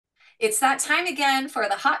It's that time again for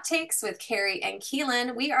the hot takes with Kari and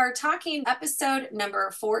Keelan. We are talking episode number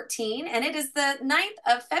 14, and it is the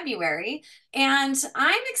 9th of February. And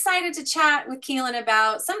I'm excited to chat with Keelan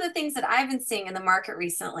about some of the things that I've been seeing in the market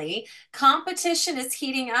recently. Competition is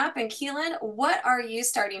heating up, and Keelan, what are you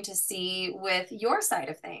starting to see with your side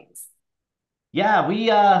of things? Yeah,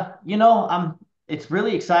 it's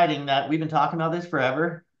really exciting that we've been talking about this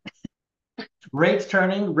forever. Rates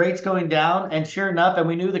turning, rates going down, and sure enough, and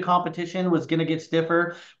we knew the competition was going to get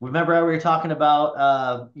stiffer. Remember how we were talking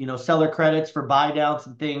about seller credits for buy downs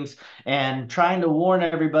and things, and trying to warn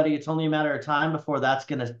everybody it's only a matter of time before that's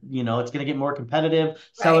going to, it's going to get more competitive.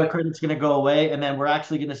 Seller Right. credits going to go away, and then we're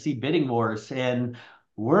actually going to see bidding wars. And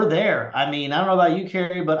we're there. I mean, I don't know about you,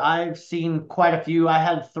 Carrie, but I've seen quite a few. I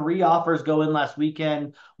had three offers go in last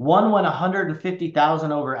weekend. One went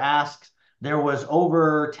 150,000 over ask. There was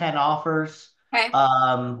over 10 offers, Okay.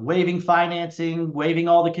 waiving financing, waiving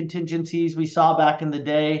all the contingencies we saw back in the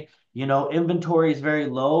day. Inventory is very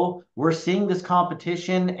low. We're seeing this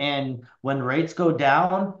competition, and when rates go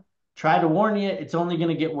down, try to warn you, it's only going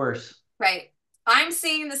to get worse. Right. I'm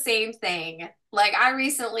seeing the same thing. Like I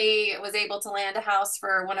recently was able to land a house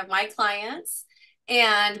for one of my clients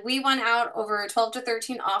and we went out over 12 to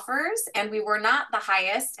 13 offers and we were not the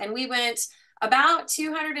highest and we went about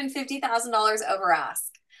 $250,000 over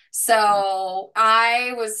ask. So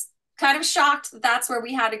I was kind of shocked that that's where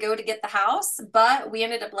we had to go to get the house, but we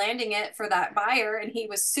ended up landing it for that buyer and he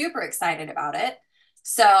was super excited about it.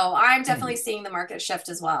 So I'm definitely seeing the market shift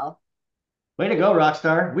as well. Way to go,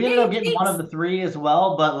 Rockstar. We ended Hey, up getting one of thanks. the three as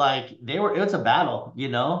well, but like it was a battle.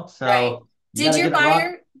 Right. So you got to get a lot.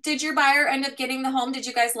 Did your buyer end up getting the home? Did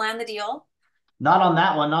you guys land the deal? Not on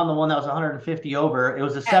that one, not on the one that was 150 over. It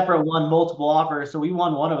was a Okay. separate one, multiple offers. So we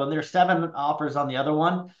won one of them. There's seven offers on the other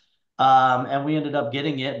one. And we ended up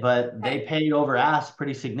getting it, but they Okay. paid over ask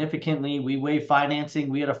pretty significantly. We waived financing.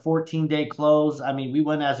 We had a 14-day close. I mean, we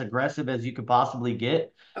went as aggressive as you could possibly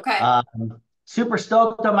get. Okay. Super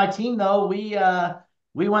stoked on my team though.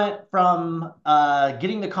 We went from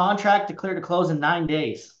getting the contract to clear to close in 9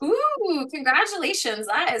 days. Ooh, congratulations.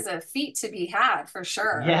 That is a feat to be had for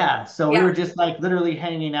sure. Yeah, so we Yeah. were just like literally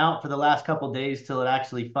hanging out for the last couple days till it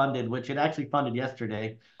actually funded, which it actually funded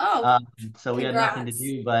yesterday. Oh, Um, so we had nothing to congrats.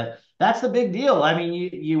 do, but that's the big deal. I mean,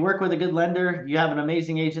 you work with a good lender, you have an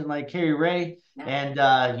amazing agent like Kari Rae, Yeah.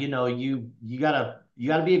 and you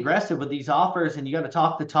gotta be aggressive with these offers, and you gotta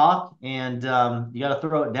talk the talk, and you gotta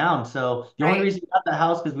throw it down. So the only Right. reason we got the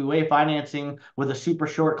house because we waived financing with a super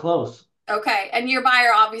short close. Okay. And your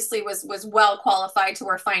buyer obviously was well qualified to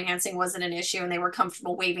where financing wasn't an issue and they were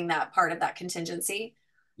comfortable waiving that part of that contingency.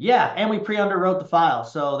 Yeah, and we pre-underwrote the file,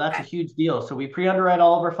 so that's a Okay. huge deal. So we pre-underwrite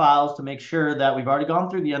all of our files to make sure that we've already gone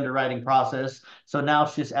through the underwriting process. So now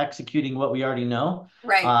it's just executing what we already know,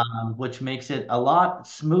 Right. which makes it a lot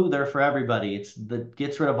smoother for everybody. It's the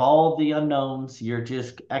gets rid of all the unknowns. You're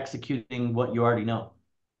just executing what you already know.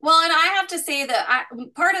 Well, and I have to say that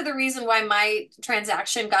part of the reason why my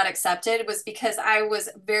transaction got accepted was because I was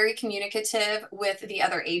very communicative with the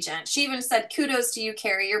other agent. She even said, "Kudos to you,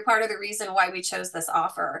 Carrie. You're part of the reason why we chose this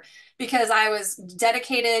offer because I was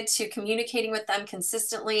dedicated to communicating with them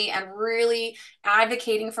consistently and really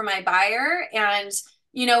advocating for my buyer." And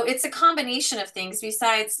it's a combination of things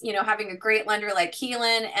besides, having a great lender like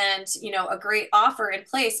Keelan and, a great offer in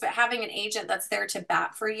place, but having an agent that's there to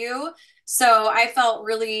bat for you. So I felt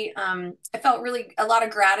really a lot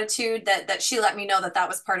of gratitude that she let me know that that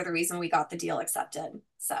was part of the reason we got the deal accepted.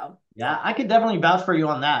 So Yeah, I could definitely vouch for you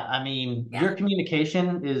on that. I mean, yeah. your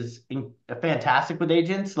communication is fantastic with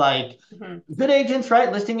agents. Like Mhm. good agents, right?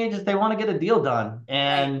 Listing agents, they want to get a deal done. Right.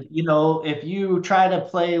 And, if you try to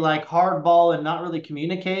play like hardball and not really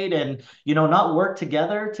communicate and, not work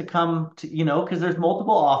together to come to, because there's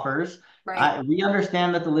multiple offers. Right. We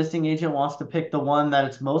understand that the listing agent wants to pick the one that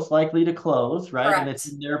it's most likely to close, right? And it's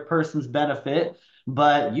Correct. in their person's benefit.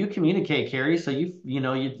 But you communicate, Carrie, so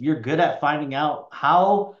you're good at finding out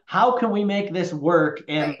how can we make this work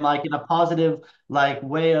in Right. like in a positive like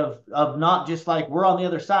way of not just like we're on the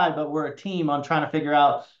other side, but we're a team on trying to figure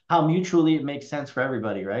out how mutually it makes sense for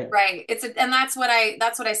everybody, right? Right. And that's what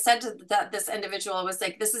I said to this individual was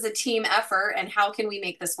like, this is a team effort, and how can we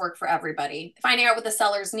make this work for everybody? Finding out what the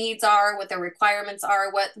seller's needs are, what their requirements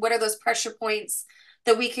are, what are those pressure points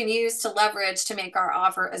that we can use to leverage to make our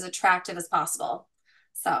offer as attractive as possible.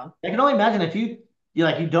 So, I can only imagine if you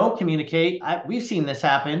don't communicate. We've seen this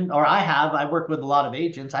happen, or I have. I worked with a lot of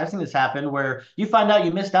agents. I've seen this happen where you find out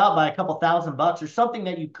you missed out by a couple $1,000 or something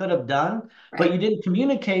that you could have done, but right. you didn't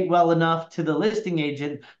communicate well enough to the listing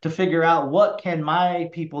agent to figure out what can my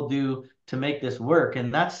people do to make this work.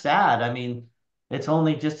 And that's sad. I mean, it's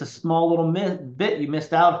only just a small little bit you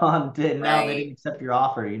missed out on, and now they didn't Right. accept your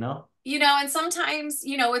offer, you know? And sometimes,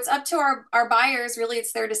 it's up to our buyers. Really,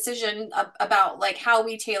 it's their decision about like how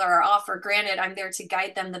we tailor our offer. Granted, I'm there to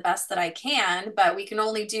guide them the best that I can, but we can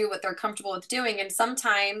only do what they're comfortable with doing. And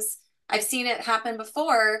sometimes I've seen it happen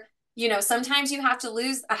before. Sometimes you have to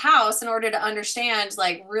lose a house in order to understand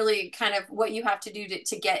like really kind of what you have to do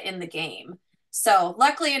to get in the game. So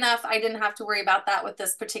luckily enough, I didn't have to worry about that with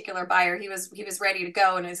this particular buyer. He was ready to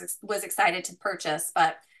go and was excited to purchase,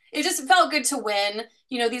 but it just felt good to win.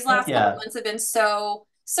 These Heck last couple yeah. months have been so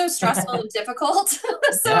stressful and difficult. So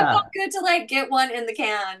it felt Yeah. good to like get one in the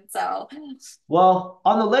can. So Well,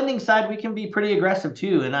 on the lending side, we can be pretty aggressive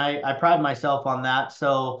too, and I pride myself on that.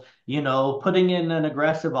 So, putting in an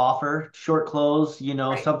aggressive offer, short close,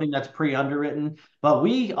 right. something that's pre-underwritten, but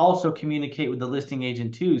we also communicate with the listing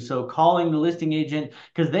agent too. So calling the listing agent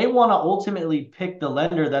because they want to ultimately pick the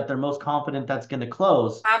lender that they're most confident that's going to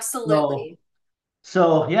close. So Absolutely.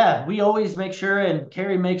 so yeah, we always make sure, and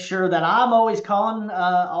Kari makes sure that I'm always calling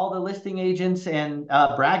all the listing agents and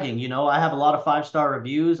bragging. I have a lot of 5-star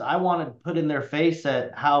reviews. I want to put in their face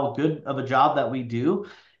at how good of a job that we do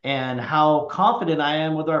and how confident I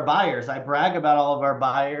am with our buyers. I brag about all of our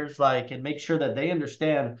buyers, like, and make sure that they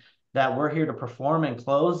understand that we're here to perform and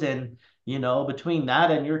close. And between that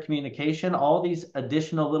and your communication, all these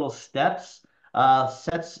additional little steps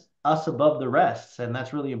sets us above the rest, and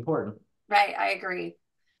that's really important. Right. I agree.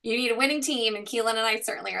 You need a winning team, and Keelan and I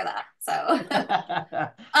certainly are that. So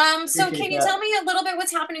so Appreciate can you tell that. me a little bit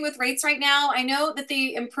what's happening with rates right now? I know that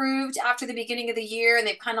they improved after the beginning of the year and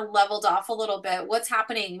they've kind of leveled off a little bit. What's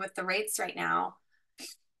happening with the rates right now?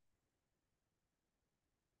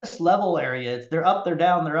 This level areas, they're up, they're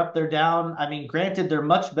down, they're up, they're down. I mean, granted, they're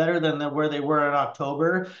much better than where they were in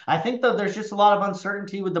October. I think that there's just a lot of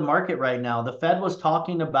uncertainty with the market right now. The Fed was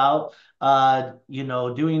talking about,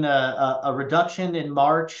 doing a reduction in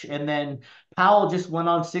March, and then Powell just went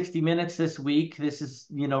on 60 Minutes this week. This is,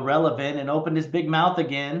 relevant, and opened his big mouth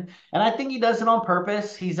again. And I think he does it on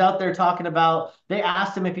purpose. He's out there talking about, they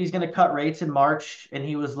asked him if he's going to cut rates in March, and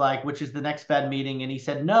he was like, which is the next Fed meeting, and he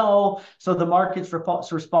said no. So the market's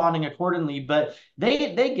responding accordingly, but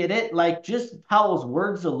they get it. Like, just Powell's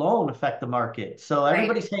words alone affect the market. So Right.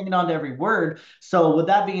 everybody's hanging on to every word. So with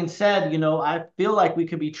that being said, I feel like we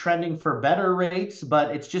could be trending for better rates,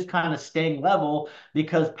 but it's just kind of staying level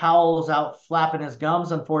because Powell's out flapping his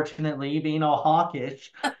gums, unfortunately, being all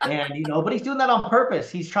hawkish. And but he's doing that on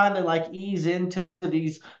purpose. He's trying to like ease into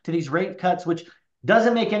these rate cuts, which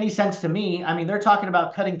doesn't make any sense to me. I mean, they're talking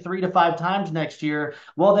about cutting 3 to 5 times next year.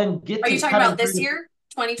 Well, then get Are you to talking about cutting this three to year?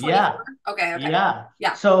 2024? yeah. Okay, okay. Yeah.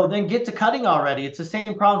 Yeah, So then get to cutting already. It's the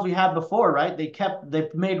same problems we had before, right? They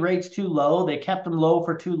made rates too low. They kept them low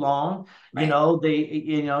for too long. right.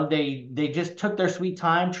 They just took their sweet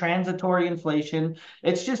time, transitory inflation.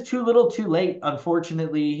 It's just too little, too late,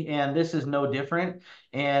 unfortunately, and this is no different.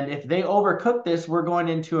 And if they overcook this, we're going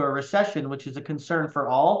into a recession, which is a concern for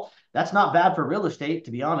all. That's not bad for real estate,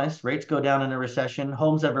 to be honest. Rates go down in a recession.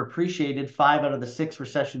 Homes have appreciated 5 out of the 6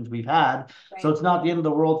 recessions we've had. So Right. it's not the end of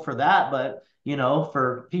the world for that, but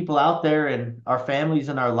for people out there and our families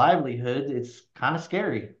and our livelihood, it's kind of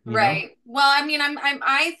scary. Right. Well, I mean,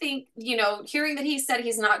 I think, hearing that he said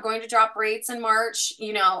he's not going to drop rates in March,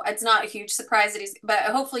 it's not a huge surprise that but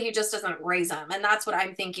hopefully he just doesn't raise them. And that's what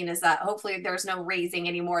I'm thinking is that hopefully there's no raising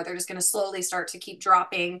anymore. They're just going to slowly start to keep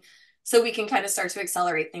dropping so we can kind of start to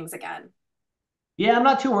accelerate things again. Yeah, I'm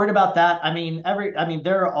not too worried about that. I mean,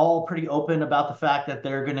 they're all pretty open about the fact that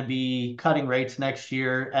they're going to be cutting rates next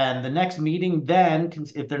year. And the next meeting then,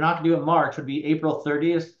 if they're not going to do it in March, would be April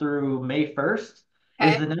 30th through May 1st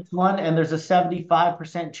is Okay. the next one. And there's a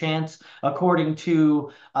 75% chance, according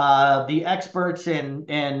to the experts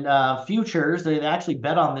and futures, they actually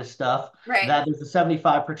bet on this stuff, Right. that there's a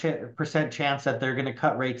 75% chance that they're going to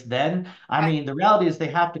cut rates then. I Okay. mean, the reality is they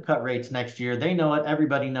have to cut rates next year. They know it.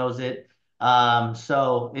 Everybody knows it.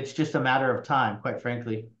 So it's just a matter of time, quite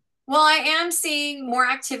frankly. Well, I am seeing more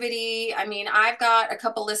activity. I mean, I've got a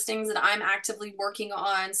couple listings that I'm actively working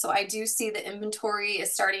on. So I do see the inventory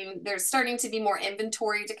is there's starting to be more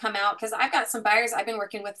inventory to come out because I've got some buyers I've been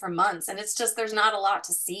working with for months and it's just there's not a lot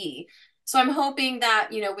to see. So I'm hoping that,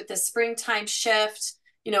 with the springtime shift,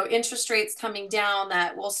 interest rates coming down,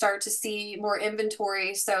 that we'll start to see more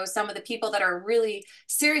inventory. So some of the people that are really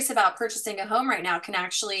serious about purchasing a home right now can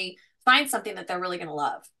actually find something that they're really going to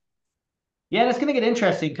love. Yeah, and it's going to get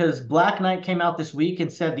interesting because Black Knight came out this week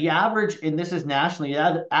and said the average, and this is nationally,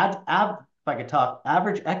 if I could talk,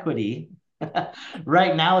 average equity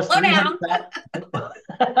Right now is Slow down.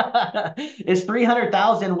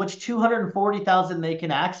 300,000, which 240,000 they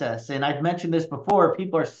can access. And I've mentioned this before.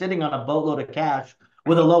 People are sitting on a boatload of cash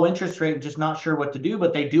with a Right. low interest rate and just not sure what to do,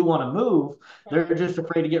 but they do want to move. They're Mhm. just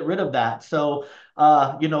afraid to get rid of that. So,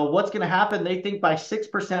 what's going to happen? They think by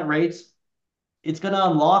 6% rates, it's going to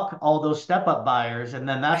unlock all those step up buyers, and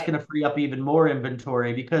then that's Right. going to free up even more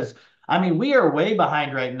inventory because I mean we are way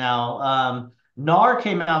behind right now. NAR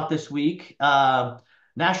came out this week,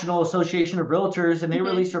 National Association of Realtors, and they Mhm.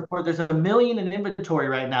 released a report. There's a million in inventory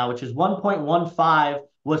right now, which is 1.15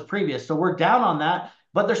 was previous, so we're down on that.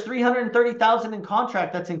 But there's 330,000 in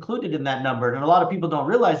contract that's included in that number. And a lot of people don't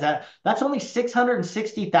realize that. That's only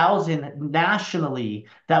 660,000 nationally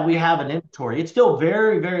that we Right. have in inventory. It's still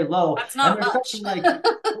very, very low. That's And not there's much. something like,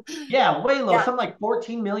 yeah, way low, Yeah. something like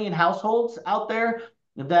 14 million households out there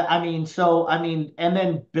that, I mean, and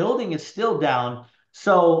then building is still down.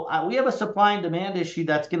 So we have a supply and demand issue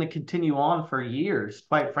that's going to continue on for years,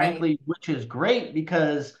 quite Right. frankly, which is great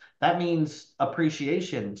because that means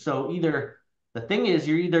appreciation. So the thing is,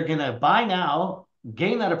 you're either going to buy now,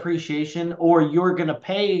 gain that appreciation, or you're going to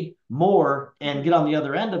pay more and Mhm. get on the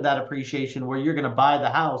other end of that appreciation where you're going to buy the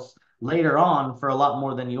house later on for a lot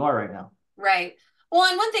more than you are right now. Right. Well,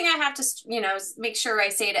 and one thing I have to, make sure I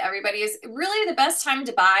say to everybody is really the best time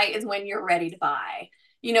to buy is when you're ready to buy.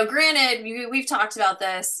 Granted, we've talked about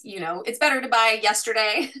this, it's better to buy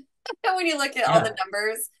yesterday when you look at all the Yeah.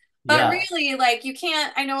 numbers. But Yeah. really, like you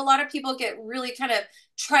can't, I know a lot of people get really kind of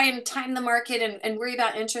try and time the market and worry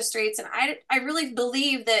about interest rates. And I really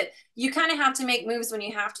believe that you kind of have to make moves when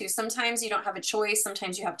you have to. Sometimes you don't have a choice.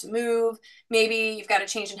 Sometimes you have to move. Maybe you've got a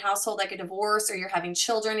change in household, like a divorce, or you're having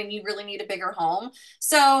children and you really need a bigger home.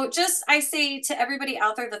 So just, I say to everybody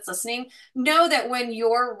out there that's listening, know that when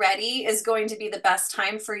you're ready is going to be the best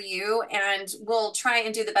time for you, and we'll try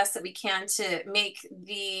and do the best that we can to make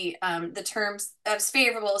the terms as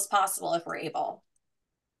favorable as possible if we're able.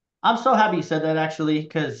 I'm so happy you said that actually,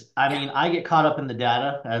 because I Yeah. mean, I get caught up in the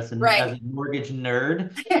data as a Right. mortgage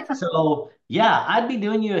nerd. So yeah, I'd be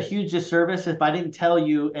doing you a huge disservice if I didn't tell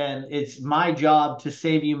you, and it's my job to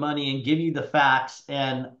save you money and give you the facts.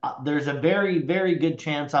 And there's a very, very good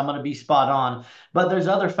chance I'm going to be spot on. But there's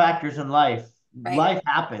other factors in life. Right. Life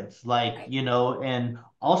happens, like, Right. and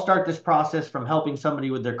I'll start this process from helping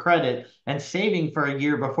somebody with their credit and saving for a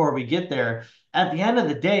year before we get there. At the end of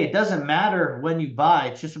the day, it doesn't matter when you buy.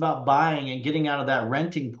 It's just about buying and getting out of that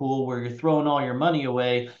renting pool where you're throwing all your money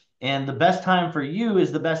away. And the best time for you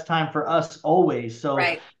is the best time for us always. So,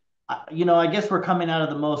 Right. I guess we're coming out of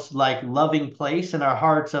the most like loving place in our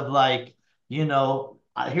hearts of like,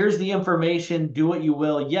 here's the information, do what you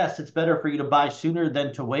will. Yes, it's better for you to buy sooner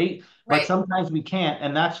than to wait, but Right. sometimes we can't,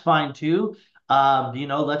 and that's fine too.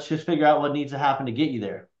 Let's just figure out what needs to happen to get you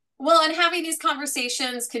there. Well, and having these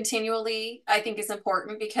conversations continually, I think is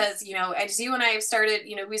important because, as you and I have started,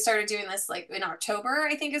 we started doing this like in October,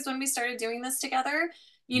 I think is when we started doing this together.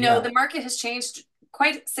 The Yeah. market has changed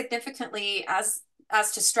quite significantly as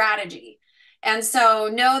to strategy. And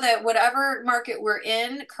so know that whatever market we're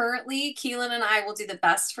in currently, Keelan and I will do the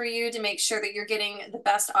best for you to make sure that you're getting the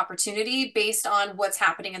best opportunity based on what's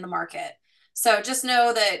happening in the market. So just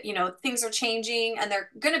know that, things are changing and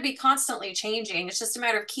they're going to be constantly changing. It's just a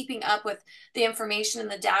matter of keeping up with the information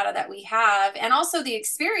and the data that we have and also the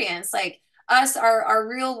experience, like us, our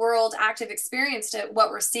real world active experience to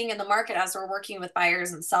what we're seeing in the market as we're working with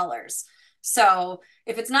buyers and sellers. So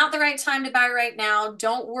if it's not the right time to buy right now,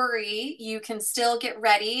 don't worry. You can still get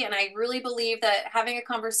ready. And I really believe that having a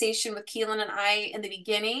conversation with Keelan and I in the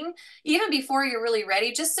beginning, even before you're really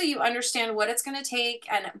ready, just so you understand what it's going to take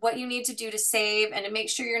and what you need to do to save and to make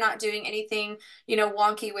sure you're not doing anything,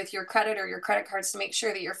 wonky with your credit or your credit cards to make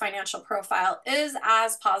sure that your financial profile is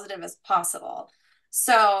as positive as possible.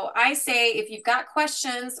 So I say if you've got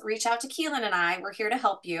questions, reach out to Keelan and I. We're here to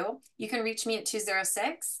help you. You can reach me at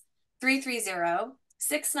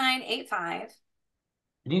 206-330-6985.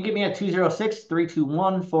 And you can get me at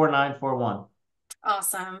 206-321-4941.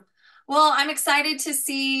 Awesome. Well, I'm excited to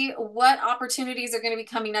see what opportunities are going to be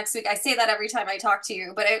coming next week. I say that every time I talk to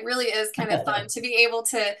you, but it really is kind of fun to be able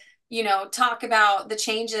to, talk about the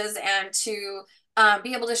changes and to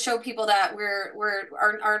be able to show people that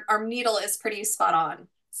our needle is pretty spot on.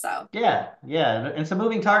 So Yeah, yeah. And it's a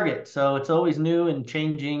moving target. So it's always new and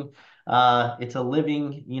changing. It's a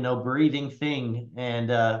living, breathing thing. And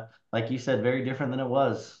like you said, very different than it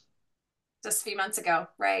was. just a few months ago,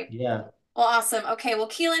 right? Yeah. Well, awesome. Okay. Well,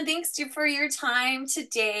 Keelan, thanks for your time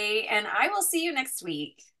today, and I will see you next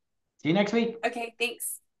week. See you next week. Okay.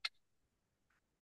 Thanks.